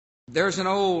There's an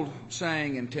old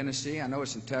saying in Tennessee, I know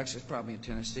it's in Texas, probably in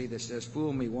Tennessee, that says,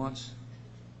 "Fool me once,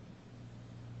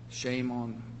 shame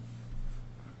on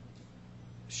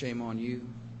you."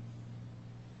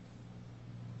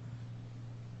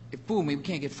 If fool me, we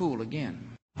can't get fooled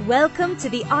again. Welcome to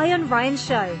the Iron Ryan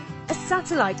Show, a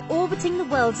satellite orbiting the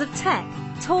worlds of tech,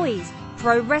 toys,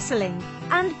 pro wrestling,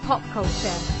 and pop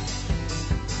culture.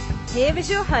 Here is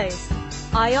your host,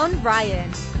 Iron Ryan.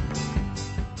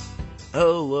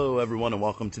 Hello, everyone, and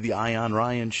welcome to the Iron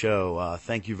Ryan Show.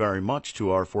 Thank you very much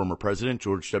to our former president,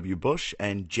 George W. Bush,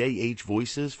 and JH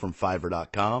Voices from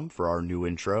Fiverr.com for our new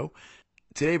intro.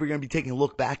 Today, we're going to be taking a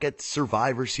look back at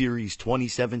Survivor Series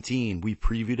 2017. We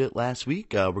previewed it last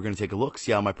week. We're going to take a look,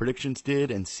 see how my predictions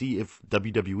did, and see if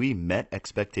WWE met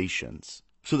expectations.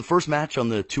 So the first match on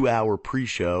the 2-hour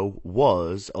pre-show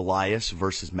was Elias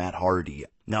versus Matt Hardy.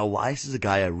 Now, Elias is a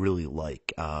guy I really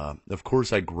like. Of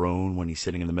course, I groan when he's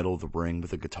sitting in the middle of the ring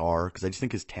with a guitar, because I just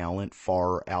think his talent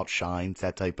far outshines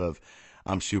that type of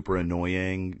 "I'm super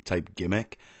annoying" type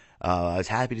gimmick. I was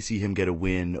happy to see him get a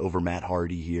win over Matt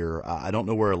Hardy here. I don't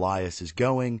know where Elias is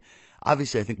going.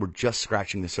 Obviously, I think we're just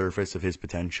scratching the surface of his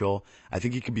potential. I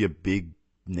think he could be a big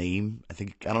name. I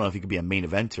don't know if he could be a main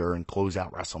eventer and close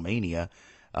out WrestleMania,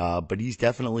 but he's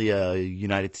definitely a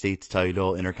United States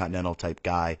title, Intercontinental type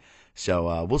guy.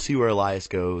 So we'll see where Elias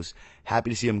goes. Happy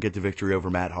to see him get the victory over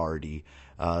Matt Hardy.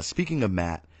 Speaking of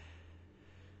Matt,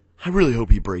 I really hope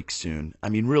he breaks soon. I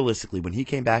mean, realistically, when he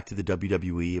came back to the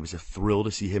WWE, it was a thrill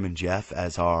to see him and Jeff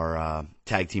as our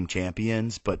tag team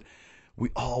champions, but we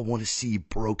all want to see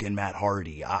broken Matt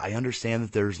Hardy. I understand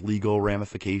that there's legal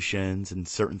ramifications and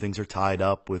certain things are tied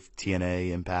up with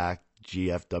TNA, Impact,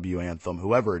 GFW, Anthem,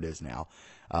 whoever it is now.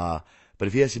 But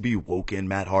if he has to be woken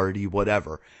Matt Hardy,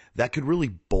 whatever, that could really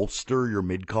bolster your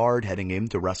mid-card heading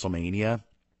into WrestleMania.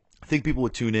 I think people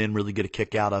would tune in, really get a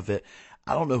kick out of it.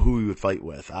 I don't know who he would fight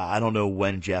with. I don't know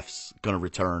when Jeff's going to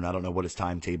return. I don't know what his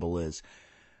timetable is.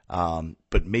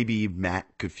 But maybe Matt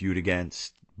could feud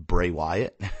against Bray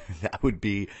Wyatt. That would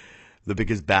be the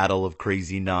biggest battle of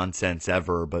crazy nonsense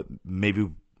ever. But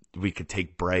maybe we could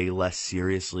take Bray less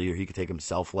seriously, or he could take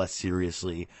himself less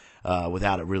seriously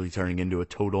without it really turning into a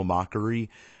total mockery.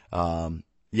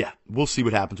 Yeah, we'll see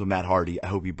what happens with Matt Hardy. I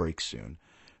hope he breaks soon.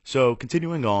 So,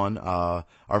 continuing on,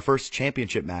 our first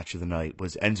championship match of the night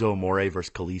was Enzo Amore versus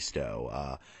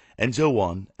Kalisto. Enzo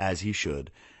won, as he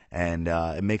should, and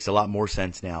it makes a lot more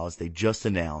sense now as they just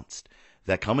announced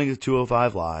that coming to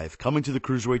 205 Live, coming to the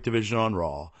Cruiserweight division on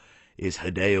Raw, is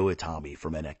Hideo Itami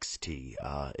from NXT.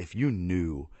 If you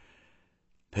knew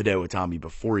Hideo Itami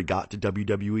before he got to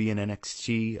WWE and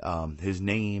NXT, his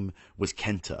name was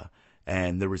Kenta,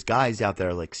 and there was guys out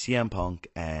there like CM Punk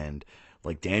and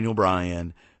like Daniel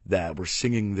Bryan that were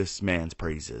singing this man's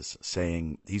praises,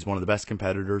 saying he's one of the best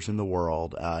competitors in the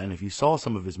world. And if you saw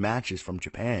some of his matches from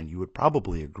Japan, you would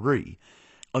probably agree.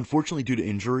 Unfortunately, due to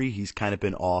injury, he's kind of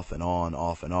been off and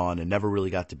on, and never really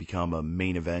got to become a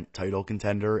main event title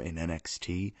contender in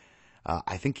NXT.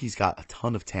 I think he's got a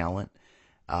ton of talent.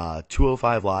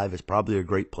 205 Live is probably a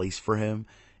great place for him.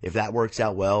 If that works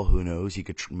out well, who knows? He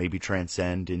could maybe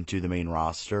transcend into the main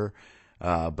roster.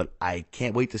 But I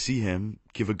can't wait to see him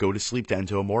give a go-to-sleep to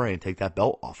Enzo Amore and take that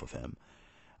belt off of him.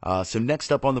 So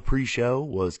next up on the pre-show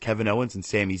was Kevin Owens and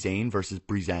Sami Zayn versus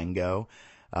Breezango.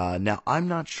 Now, I'm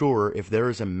not sure if there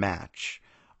is a match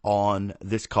on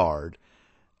this card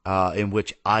in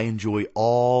which I enjoy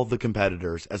all the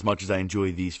competitors as much as I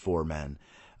enjoy these four men.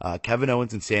 Kevin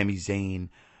Owens and Sami Zayn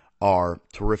are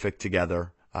terrific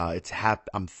together.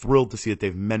 I'm thrilled to see that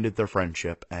they've mended their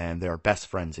friendship and they are best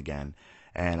friends again.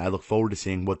 And I look forward to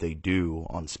seeing what they do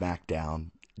on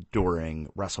SmackDown during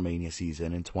WrestleMania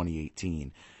season in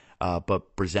 2018.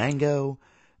 But Breezango,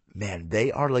 man,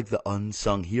 they are like the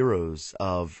unsung heroes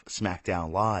of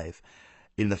SmackDown Live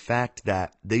in the fact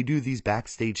that they do these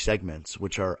backstage segments,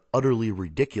 which are utterly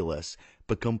ridiculous,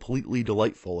 but completely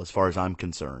delightful as far as I'm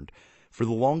concerned. For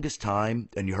the longest time,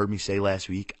 and you heard me say last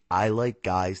week, I like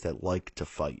guys that like to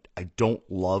fight. I don't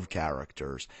love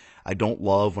characters. I don't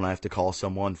love when I have to call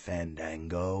someone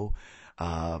Fandango.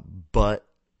 But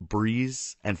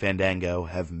Breeze and Fandango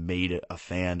have made it a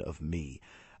fan of me.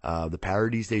 The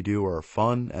parodies they do are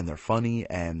fun and they're funny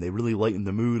and they really lighten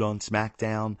the mood on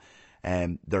SmackDown.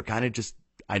 And they're kind of just,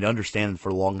 I understand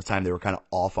for the longest time they were kind of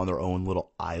off on their own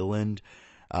little island.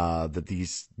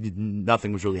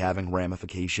 Nothing was really having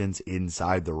ramifications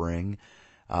inside the ring.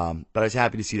 But I was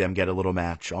happy to see them get a little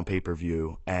match on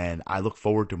pay-per-view, and I look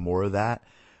forward to more of that.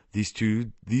 These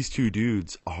two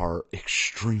dudes are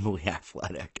extremely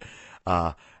athletic.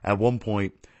 At one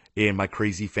point, in my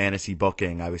crazy fantasy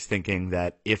booking, I was thinking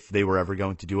that if they were ever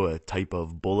going to do a type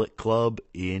of Bullet Club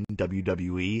in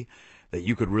WWE, that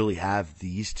you could really have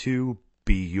these two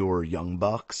be your Young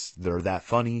Bucks. They're that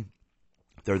funny,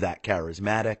 they're that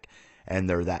charismatic, and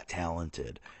they're that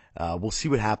talented. We'll see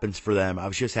what happens for them. I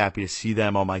was just happy to see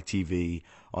them on my TV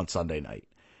on Sunday night.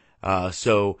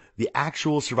 So the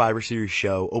actual Survivor Series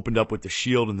show opened up with the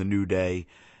Shield and the New Day,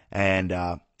 and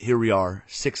here we are,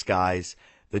 6 guys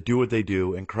that do what they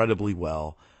do incredibly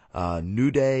well.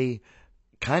 New Day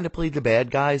kind of played the bad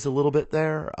guys a little bit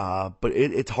there, but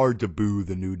it's hard to boo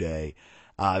the New Day.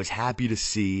 I was happy to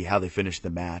see how they finished the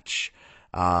match.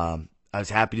 I was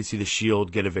happy to see the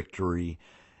Shield get a victory.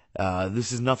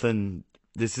 This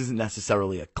isn't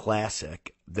necessarily a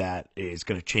classic that is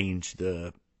going to change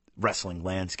the wrestling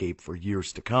landscape for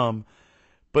years to come,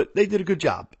 but they did a good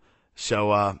job.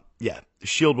 So, the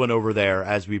Shield went over there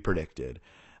as we predicted.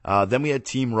 Then we had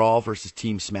Team Raw versus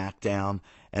Team SmackDown.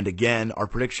 And again, our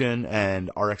prediction and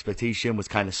our expectation was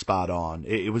kind of spot on.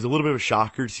 It was a little bit of a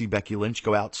shocker to see Becky Lynch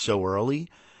go out so early.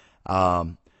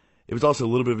 It was also a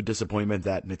little bit of a disappointment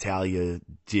that Natalya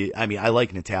did. I mean, I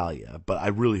like Natalya, but I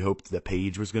really hoped that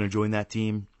Paige was going to join that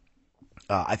team.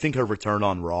 I think her return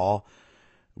on Raw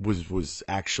was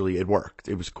actually, it worked.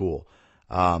 It was cool.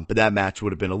 But that match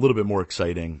would have been a little bit more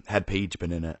exciting had Paige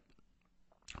been in it.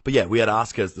 But yeah, we had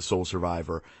Asuka as the sole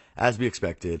survivor, as we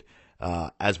expected,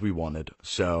 as we wanted.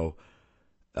 So,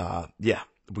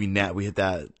 we hit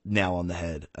that nail on the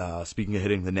head. Speaking of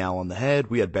hitting the nail on the head,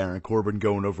 we had Baron Corbin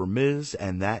going over Miz,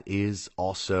 and that is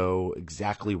also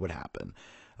exactly what happened.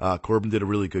 Corbin did a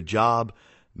really good job.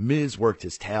 Miz worked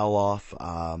his tail off.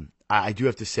 I do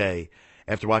have to say,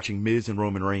 after watching Miz and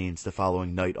Roman Reigns the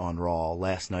following night on Raw,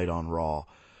 last night on Raw,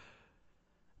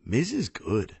 Miz is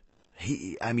good.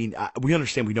 We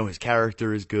understand, we know his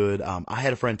character is good. I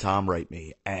had a friend, Tom, write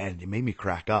me, and it made me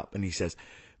crack up. And he says,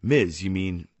 Miz, you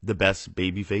mean the best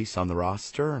babyface on the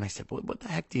roster? And I said, what the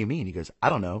heck do you mean? He goes, I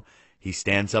don't know. He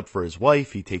stands up for his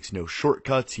wife. He takes no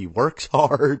shortcuts. He works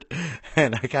hard.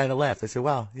 And I kind of laughed. I said,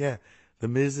 wow, yeah, the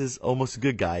Miz is almost a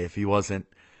good guy if he wasn't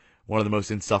one of the most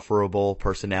insufferable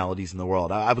personalities in the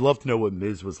world. I would love to know what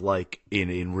Miz was like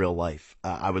in real life.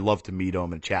 I would love to meet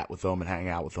him and chat with him and hang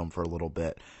out with him for a little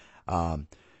bit.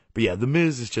 But yeah, The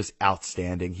Miz is just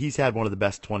outstanding. He's had one of the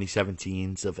best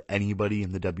 2017s of anybody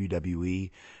in the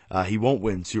WWE. He won't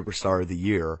win Superstar of the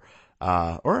Year,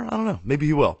 or I don't know, maybe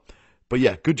he will. But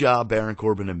yeah, good job, Baron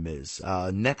Corbin and Miz.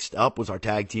 Next up was our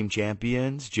tag team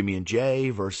champions, Jimmy and Jay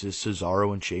versus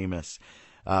Cesaro and Sheamus.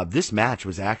 This match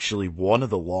was actually one of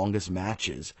the longest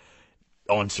matches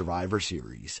on Survivor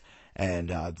Series, and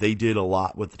they did a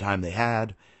lot with the time they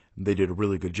had. They did a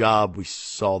really good job. We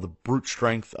saw the brute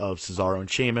strength of Cesaro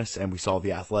and Sheamus, and we saw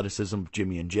the athleticism of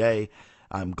Jimmy and Jay.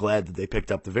 I'm glad that they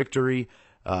picked up the victory.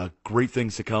 Great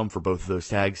things to come for both of those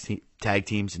tag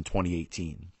teams in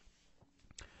 2018.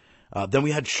 Then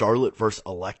we had Charlotte versus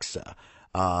Alexa.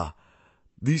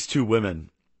 These two women,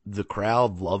 the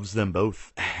crowd loves them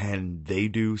both, and they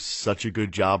do such a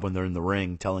good job when they're in the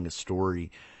ring telling a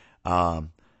story.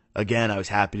 Again, I was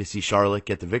happy to see Charlotte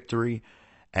get the victory,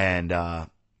 and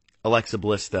Alexa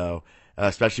Bliss, though,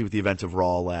 especially with the events of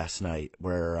Raw last night,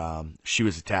 where she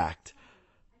was attacked.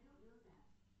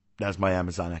 That's my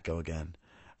Amazon Echo again.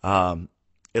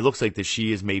 It looks like that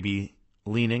she is maybe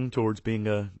leaning towards being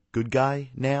a good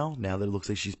guy now that it looks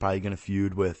like she's probably going to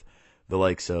feud with the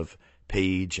likes of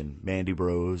Paige and Mandy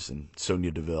Rose and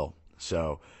Sonya Deville.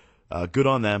 So, good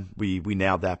on them. We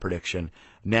nailed that prediction.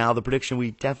 Now, the prediction we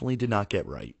definitely did not get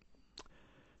right.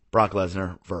 Brock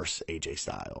Lesnar versus AJ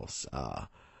Styles.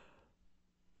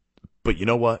 But you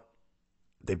know what?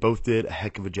 They both did a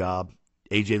heck of a job.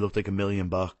 AJ looked like $1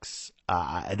 million.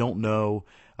 I don't know.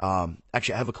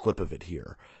 Actually, I have a clip of it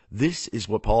here. This is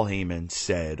what Paul Heyman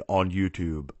said on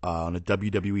YouTube on a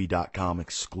WWE.com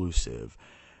exclusive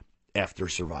after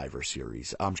Survivor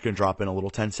Series. I'm just going to drop in a little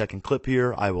 10-second clip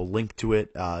here. I will link to it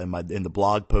in the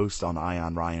blog post on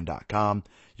ionryan.com.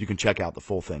 You can check out the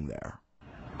full thing there.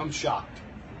 I'm shocked.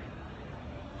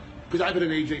 Because I've been an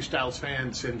AJ Styles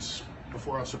fan since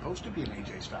before I was supposed to be an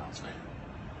AJ Styles fan.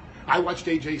 I watched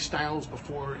AJ Styles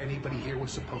before anybody here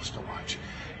was supposed to watch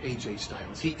AJ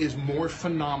Styles. He is more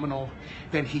phenomenal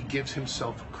than he gives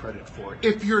himself credit for.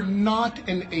 If you're not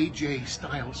an AJ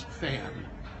Styles fan,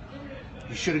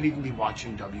 you shouldn't even be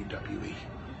watching WWE.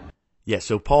 Yeah,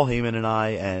 so Paul Heyman and I,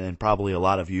 and probably a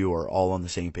lot of you, are all on the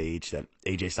same page that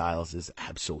AJ Styles is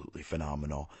absolutely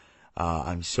phenomenal.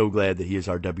 I'm so glad that he is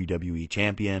our WWE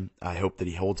champion. I hope that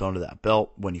he holds on to that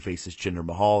belt when he faces Jinder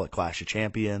Mahal at Clash of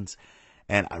Champions.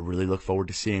 And I really look forward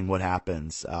to seeing what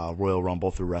happens Royal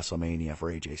Rumble through WrestleMania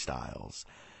for AJ Styles.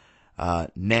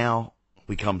 Now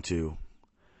we come to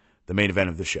the main event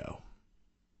of the show.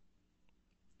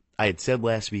 I had said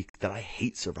last week that I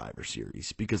hate Survivor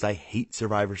Series because I hate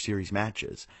Survivor Series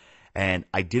matches. And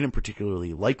I didn't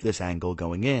particularly like this angle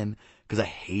going in because I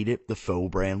hated the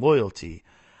faux brand loyalty.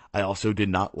 I also did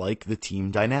not like the team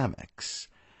dynamics.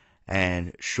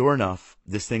 And sure enough,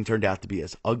 this thing turned out to be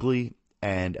as ugly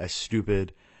and as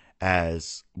stupid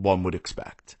as one would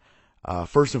expect.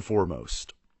 First and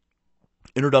foremost,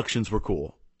 introductions were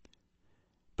cool.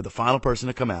 But the final person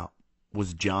to come out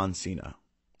was John Cena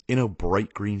in a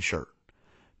bright green shirt.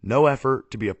 No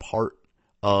effort to be a part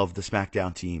of the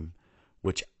SmackDown team,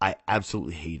 which I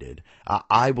absolutely hated.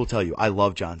 I will tell you, I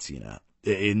love John Cena.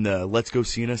 In the Let's Go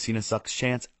Cena, Cena Sucks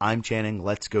chants, I'm chanting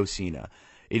Let's Go Cena.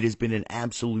 It has been an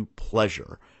absolute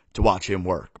pleasure to watch him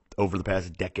work over the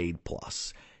past decade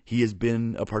plus. He has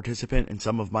been a participant in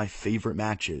some of my favorite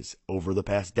matches over the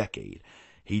past decade.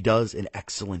 He does an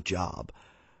excellent job.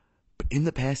 But in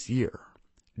the past year,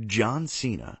 John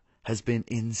Cena has been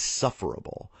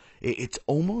insufferable. It's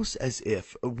almost as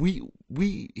if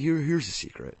here's a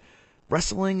secret.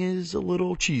 Wrestling is a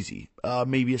little cheesy,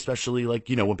 maybe especially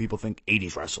when people think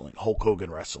 80s wrestling, Hulk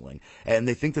Hogan wrestling, and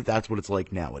they think that that's what it's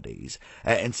like nowadays.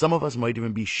 And some of us might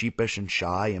even be sheepish and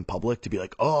shy in public to be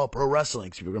like, oh, pro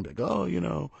wrestling. So people are going to be like,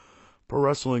 oh, pro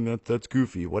wrestling, that's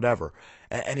goofy, whatever.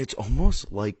 And it's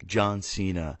almost like John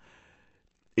Cena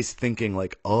is thinking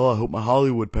like, oh, I hope my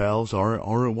Hollywood pals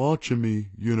aren't watching me,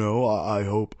 I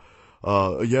hope.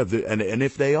 And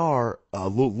if they are,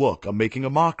 look, I'm making a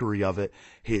mockery of it.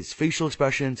 His facial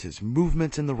expressions, his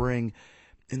movements in the ring,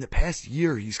 in the past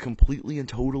year, he's completely and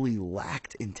totally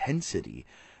lacked intensity.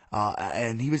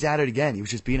 And he was at it again. He was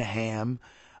just being a ham.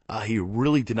 He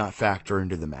really did not factor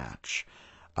into the match.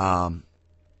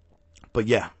 But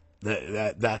yeah,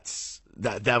 that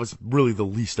was really the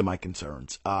least of my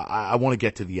concerns. I want to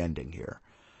get to the ending here.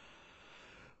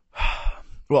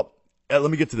 Well,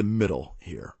 let me get to the middle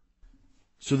here.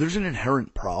 So there's an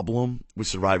inherent problem with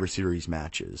Survivor Series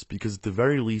matches because at the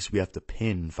very least we have to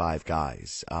pin 5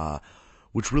 guys,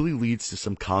 which really leads to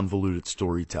some convoluted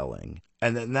storytelling.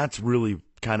 And that's really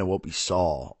kind of what we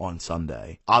saw on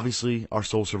Sunday. Obviously, our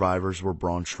sole survivors were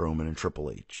Braun Strowman and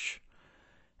Triple H.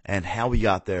 And how we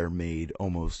got there made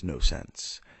almost no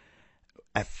sense.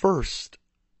 At first,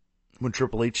 when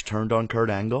Triple H turned on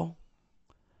Kurt Angle,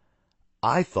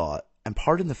 I thought, and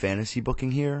pardon the fantasy booking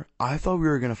here, I thought we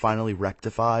were going to finally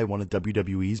rectify one of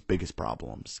WWE's biggest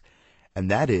problems.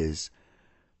 And that is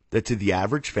that to the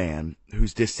average fan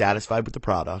who's dissatisfied with the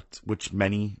product, which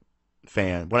many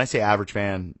fans, when I say average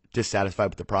fan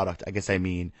dissatisfied with the product, I guess I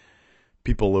mean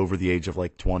people over the age of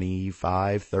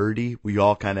 25, 30. We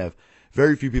all kind of,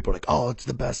 very few people are like, oh, it's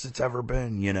the best it's ever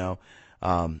been,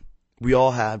 we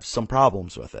all have some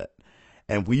problems with it.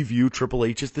 And we view Triple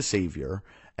H as the savior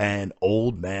and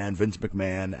old man Vince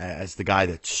McMahon as the guy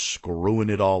that's screwing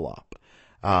it all up.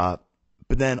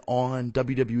 But then on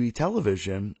WWE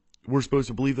television, we're supposed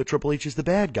to believe that Triple H is the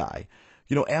bad guy.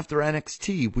 After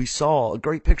NXT, we saw a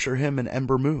great picture of him and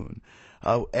Ember Moon.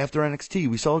 After NXT,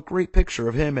 we saw a great picture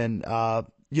of him and,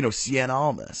 Sienna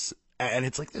Almas. And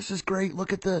it's like, this is great.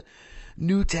 Look at the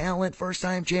new talent,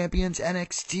 first-time champions,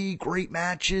 NXT, great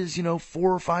matches, 4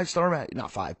 or 5 star matches,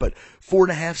 not 5, but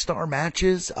 4.5 star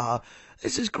matches.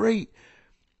 This is great.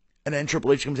 And then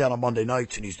Triple H comes out on Monday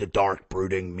nights and he's the dark,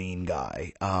 brooding, mean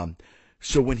guy.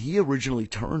 So when he originally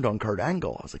turned on Kurt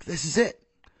Angle, I was like, this is it.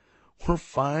 We're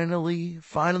finally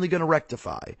going to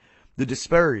rectify the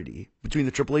disparity between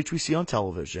the Triple H we see on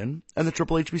television and the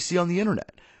Triple H we see on the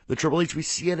internet. The Triple H we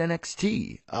see at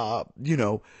NXT.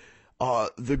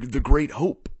 The great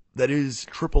hope that is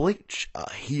Triple H.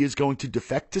 He is going to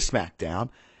defect to SmackDown,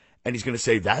 and he's going to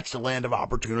say, that's the land of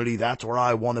opportunity, that's where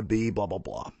I want to be, blah, blah,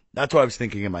 blah. That's what I was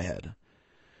thinking in my head.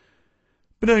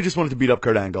 But then I just wanted to beat up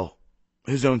Kurt Angle,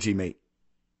 his own teammate,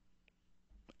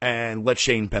 and let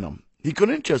Shane pin him. He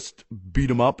couldn't just beat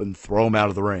him up and throw him out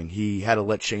of the ring. He had to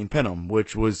let Shane pin him,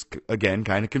 which was, again,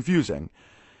 kind of confusing.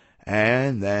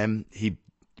 And then he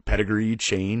pedigreed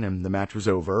Shane, and the match was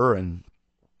over, and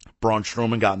Braun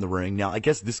Strowman got in the ring. Now, I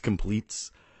guess this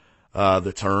completes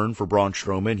the turn for Braun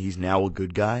Strowman. He's now a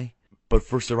good guy. But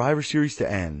for Survivor Series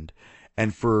to end,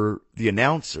 and for the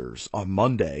announcers on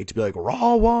Monday to be like,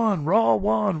 Raw won, Raw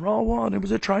won, Raw won. It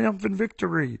was a triumphant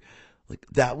victory.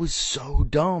 That was so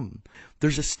dumb.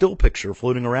 There's a still picture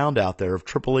floating around out there of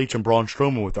Triple H and Braun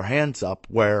Strowman with their hands up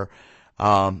where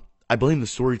I blame the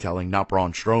storytelling, not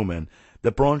Braun Strowman,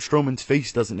 that Braun Strowman's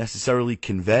face doesn't necessarily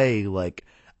convey,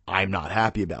 I'm not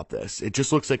happy about this. It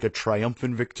just looks like a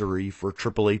triumphant victory for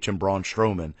Triple H and Braun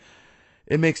Strowman.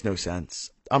 It makes no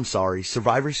sense. I'm sorry,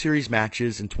 Survivor Series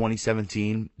matches in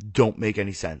 2017 don't make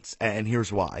any sense. And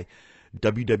here's why.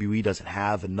 WWE doesn't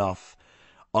have enough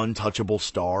untouchable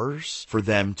stars for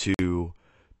them to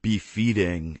be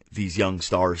feeding these young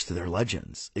stars to their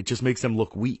legends. It just makes them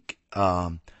look weak.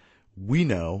 We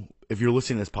know, if you're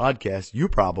listening to this podcast, you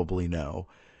probably know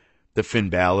that Finn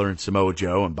Balor and Samoa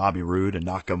Joe and Bobby Roode and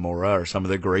Nakamura are some of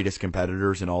the greatest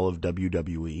competitors in all of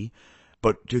WWE.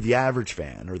 But to the average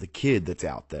fan or the kid that's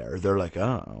out there, they're like,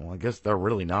 oh, well, I guess they're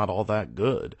really not all that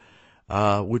good,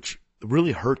 which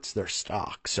really hurts their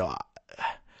stock. So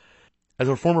as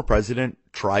our former president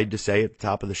tried to say at the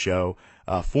top of the show,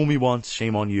 fool me once,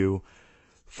 shame on you.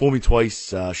 Fool me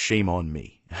twice, shame on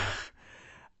me.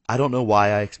 I don't know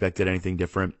why I expected anything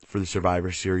different for the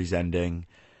Survivor Series ending.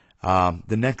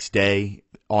 The next day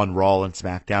on Raw and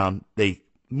SmackDown, they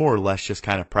more or less just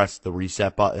kind of pressed the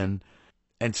reset button,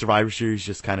 and Survivor Series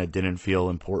just kind of didn't feel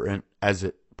important, as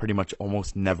it pretty much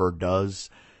almost never does.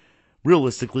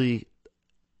 Realistically,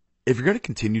 if you're going to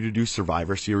continue to do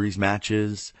Survivor Series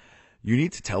matches, you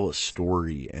need to tell a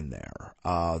story in there,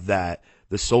 that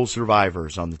the sole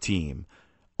survivors on the team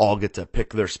all get to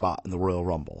pick their spot in the Royal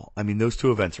Rumble. I mean, those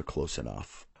two events are close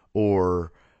enough.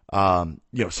 Or,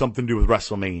 something to do with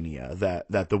WrestleMania,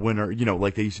 that the winner,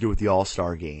 like they used to do with the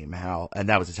All-Star game, and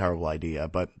that was a terrible idea,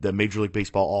 but the Major League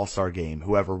Baseball All-Star game,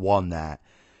 whoever won that,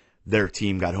 their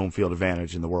team got home field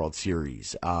advantage in the World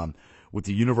Series. With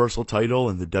the Universal title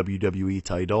and the WWE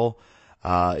title,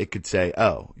 it could say,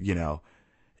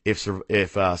 if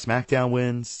SmackDown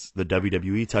wins, the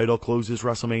WWE title closes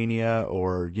WrestleMania,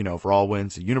 or, if Raw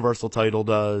wins, the Universal title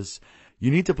does. You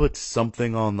need to put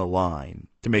something on the line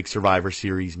to make Survivor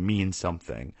Series mean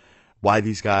something. Why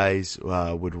these guys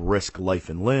would risk life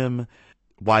and limb,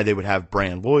 why they would have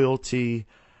brand loyalty,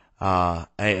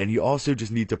 and you also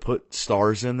just need to put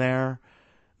stars in there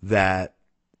that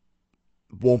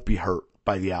won't be hurt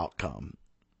by the outcome,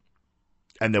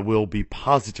 and that will be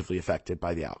positively affected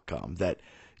by the outcome. That,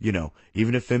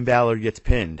 even if Finn Balor gets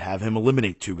pinned, have him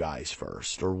eliminate two guys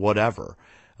first, or whatever.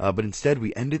 But instead,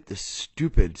 we ended this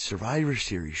stupid Survivor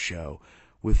Series show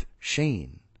with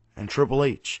Shane and Triple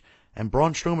H and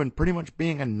Braun Strowman pretty much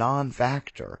being a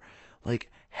non-factor.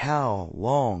 Like, how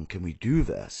long can we do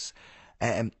this?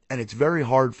 And it's very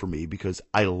hard for me because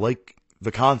I like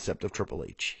the concept of Triple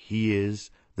H. He is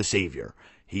the savior.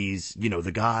 He's,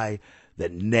 the guy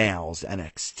that nails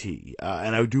NXT.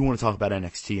 And I do want to talk about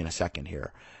NXT in a second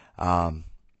here.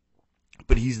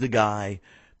 But he's the guy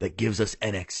that gives us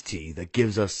NXT, that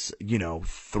gives us,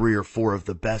 3 or 4 of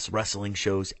the best wrestling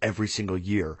shows every single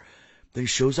year. Then he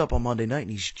shows up on Monday night and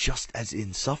he's just as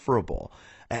insufferable.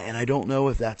 And I don't know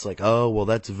if that's like, oh, well,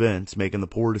 that's Vince making the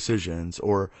poor decisions,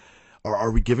 or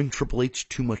are we giving Triple H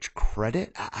too much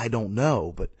credit? I don't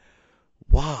know, but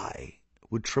why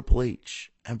would Triple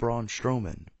H and Braun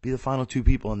Strowman be the final 2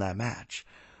 people in that match?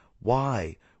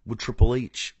 Why would Triple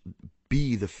H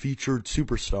be the featured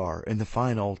superstar in the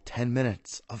final 10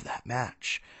 minutes of that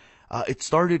match? It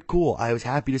started cool. I was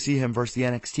happy to see him versus the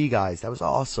NXT guys. That was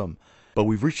awesome. But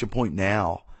we've reached a point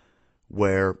now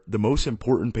where the most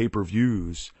important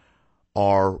pay-per-views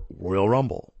are Royal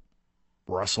Rumble,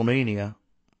 WrestleMania,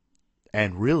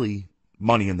 and really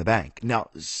Money in the Bank. Now,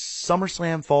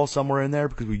 SummerSlam falls somewhere in there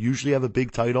because we usually have a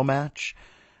big title match,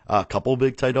 a couple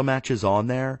big title matches on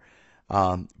there.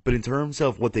 But in terms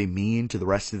of what they mean to the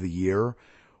rest of the year,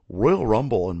 Royal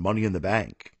Rumble and Money in the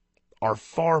Bank are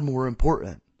far more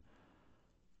important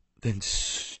than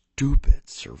stupid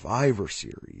Survivor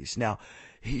Series. Now,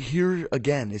 here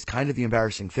again is kind of the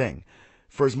embarrassing thing.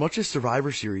 For as much as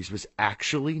Survivor Series was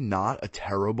actually not a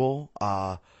terrible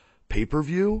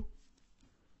pay-per-view,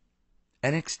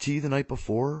 NXT the night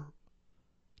before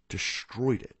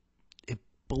destroyed it. It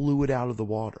blew it out of the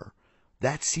water.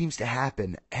 That seems to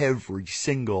happen every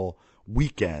single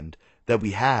weekend that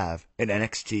we have an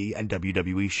NXT and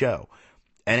WWE show.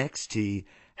 NXT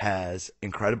has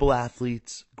incredible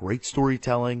athletes, great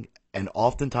storytelling, and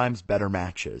oftentimes better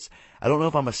matches. I don't know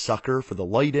if I'm a sucker for the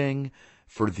lighting,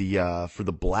 for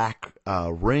the black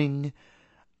ring,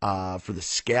 for the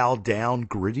scaled down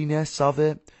grittiness of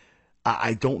it.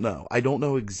 I don't know. I don't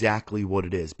know exactly what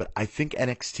it is, but I think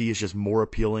NXT is just more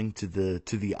appealing to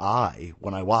the eye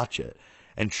when I watch it.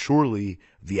 And surely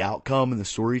the outcome and the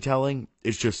storytelling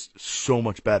is just so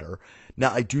much better.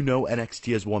 Now, I do know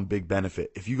NXT has one big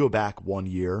benefit. If you go back 1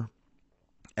 year,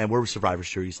 and where was Survivor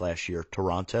Series last year?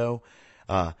 Toronto.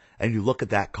 And you look at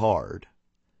that card,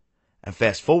 and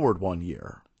fast forward 1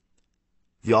 year,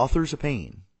 the Authors of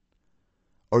Pain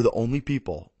are the only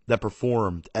people that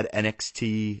performed at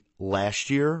NXT last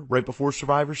year, right before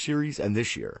Survivor Series, and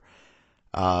this year.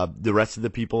 The rest of the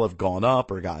people have gone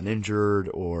up or gotten injured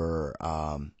or,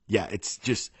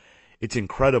 it's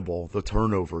incredible the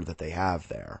turnover that they have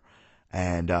there.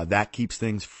 And that keeps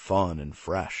things fun and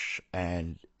fresh.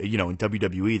 And, in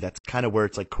WWE, that's kind of where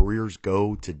it's like careers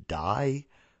go to die,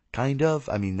 kind of.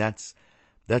 I mean, that's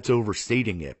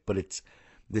overstating it. But it's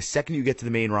the second you get to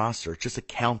the main roster, it's just a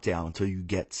countdown until you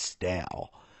get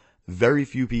stale. Very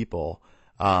few people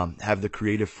have the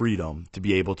creative freedom to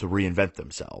be able to reinvent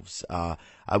themselves. I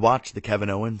watched the Kevin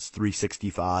Owens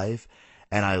 365,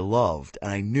 and I loved,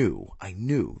 and I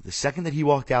knew the second that he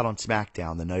walked out on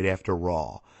SmackDown the night after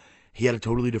Raw, he had a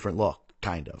totally different look,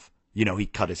 kind of. He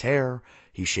cut his hair,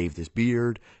 he shaved his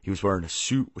beard, he was wearing a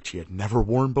suit, which he had never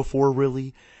worn before,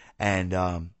 really.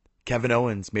 And Kevin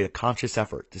Owens made a conscious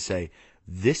effort to say,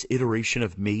 this iteration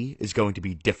of me is going to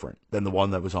be different than the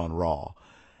one that was on Raw.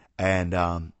 And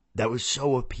that was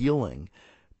so appealing.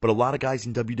 But a lot of guys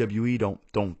in WWE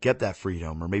don't get that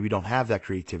freedom, or maybe don't have that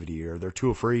creativity, or they're too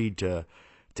afraid to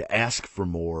ask for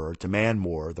more or demand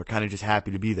more. They're kind of just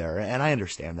happy to be there. And I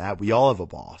understand that. We all have a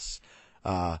boss.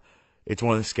 It's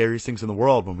one of the scariest things in the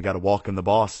world when we got to walk into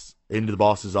the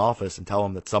boss's office and tell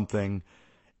him that something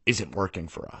isn't working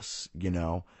for us,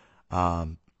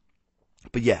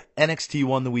 But yeah, NXT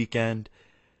won the weekend.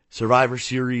 Survivor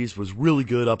Series was really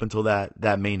good up until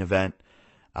that main event.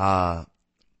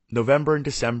 November and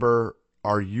December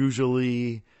are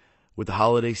usually, with the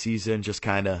holiday season, just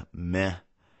kind of meh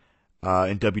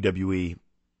in WWE.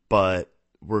 But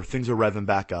where things are revving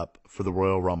back up for the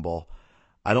Royal Rumble,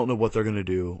 I don't know what they're going to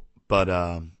do. But,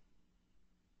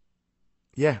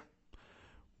 yeah.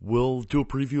 We'll do a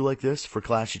preview like this for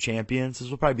Clash of Champions. This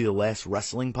will probably be the last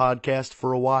wrestling podcast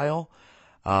for a while.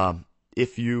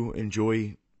 If you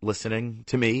enjoy listening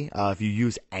to me, if you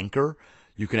use Anchor,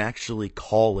 you can actually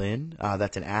call in.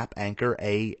 That's an app, Anchor,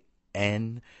 Anchor.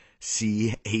 You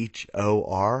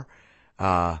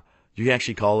can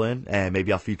actually call in, and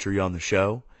maybe I'll feature you on the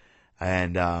show.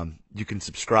 And you can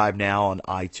subscribe now on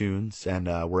iTunes and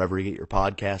wherever you get your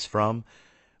podcasts from.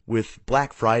 With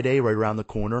Black Friday right around the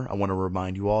corner, I want to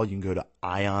remind you all, you can go to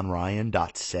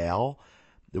ionryan.sale.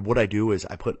 What I do is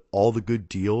I put all the good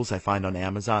deals I find on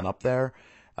Amazon up there.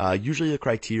 Usually the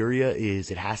criteria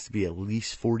is it has to be at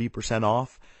least 40%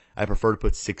 off. I prefer to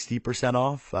put 60%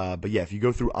 off. But yeah, if you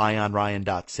go through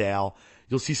ionryan.sale,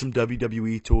 you'll see some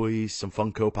WWE toys, some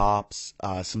Funko Pops,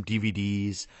 some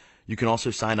DVDs. You can also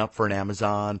sign up for an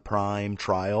Amazon Prime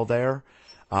trial there.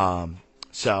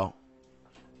 So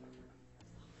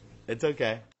it's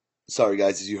okay. Sorry,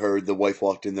 guys, as you heard, the wife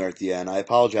walked in there at the end. I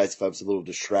apologize if I was a little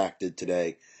distracted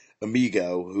today.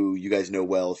 Amigo, who you guys know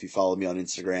well if you follow me on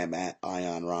Instagram at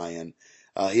 @IonRyan,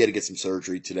 he had to get some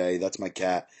surgery today. That's my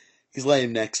cat. He's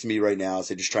laying next to me right now,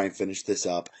 so I just try and finish this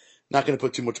up. Not going to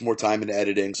put too much more time into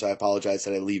editing, so I apologize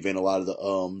that I leave in a lot of the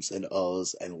ums and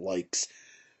uhs and likes.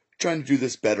 Trying to do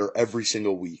this better every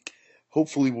single week.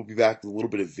 Hopefully we'll be back with a little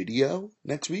bit of video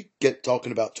next week,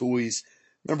 talking about toys.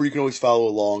 Remember, you can always follow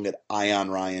along at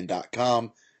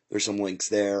ionryan.com. There's some links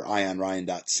there,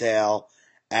 ionryan.sale,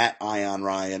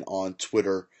 @ionryan on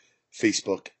Twitter,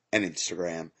 Facebook, and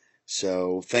Instagram.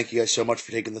 So thank you guys so much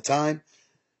for taking the time.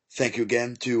 Thank you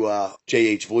again to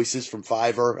JH Voices from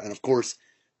Fiverr, and of course,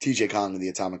 TJ Kong and the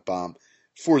Atomic Bomb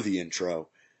for the intro.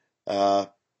 I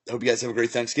hope you guys have a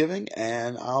great Thanksgiving,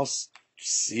 and I'll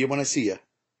see you when I see you.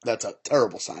 That's a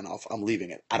terrible sign-off. I'm leaving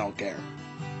it. I don't care.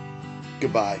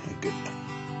 Goodbye and good night.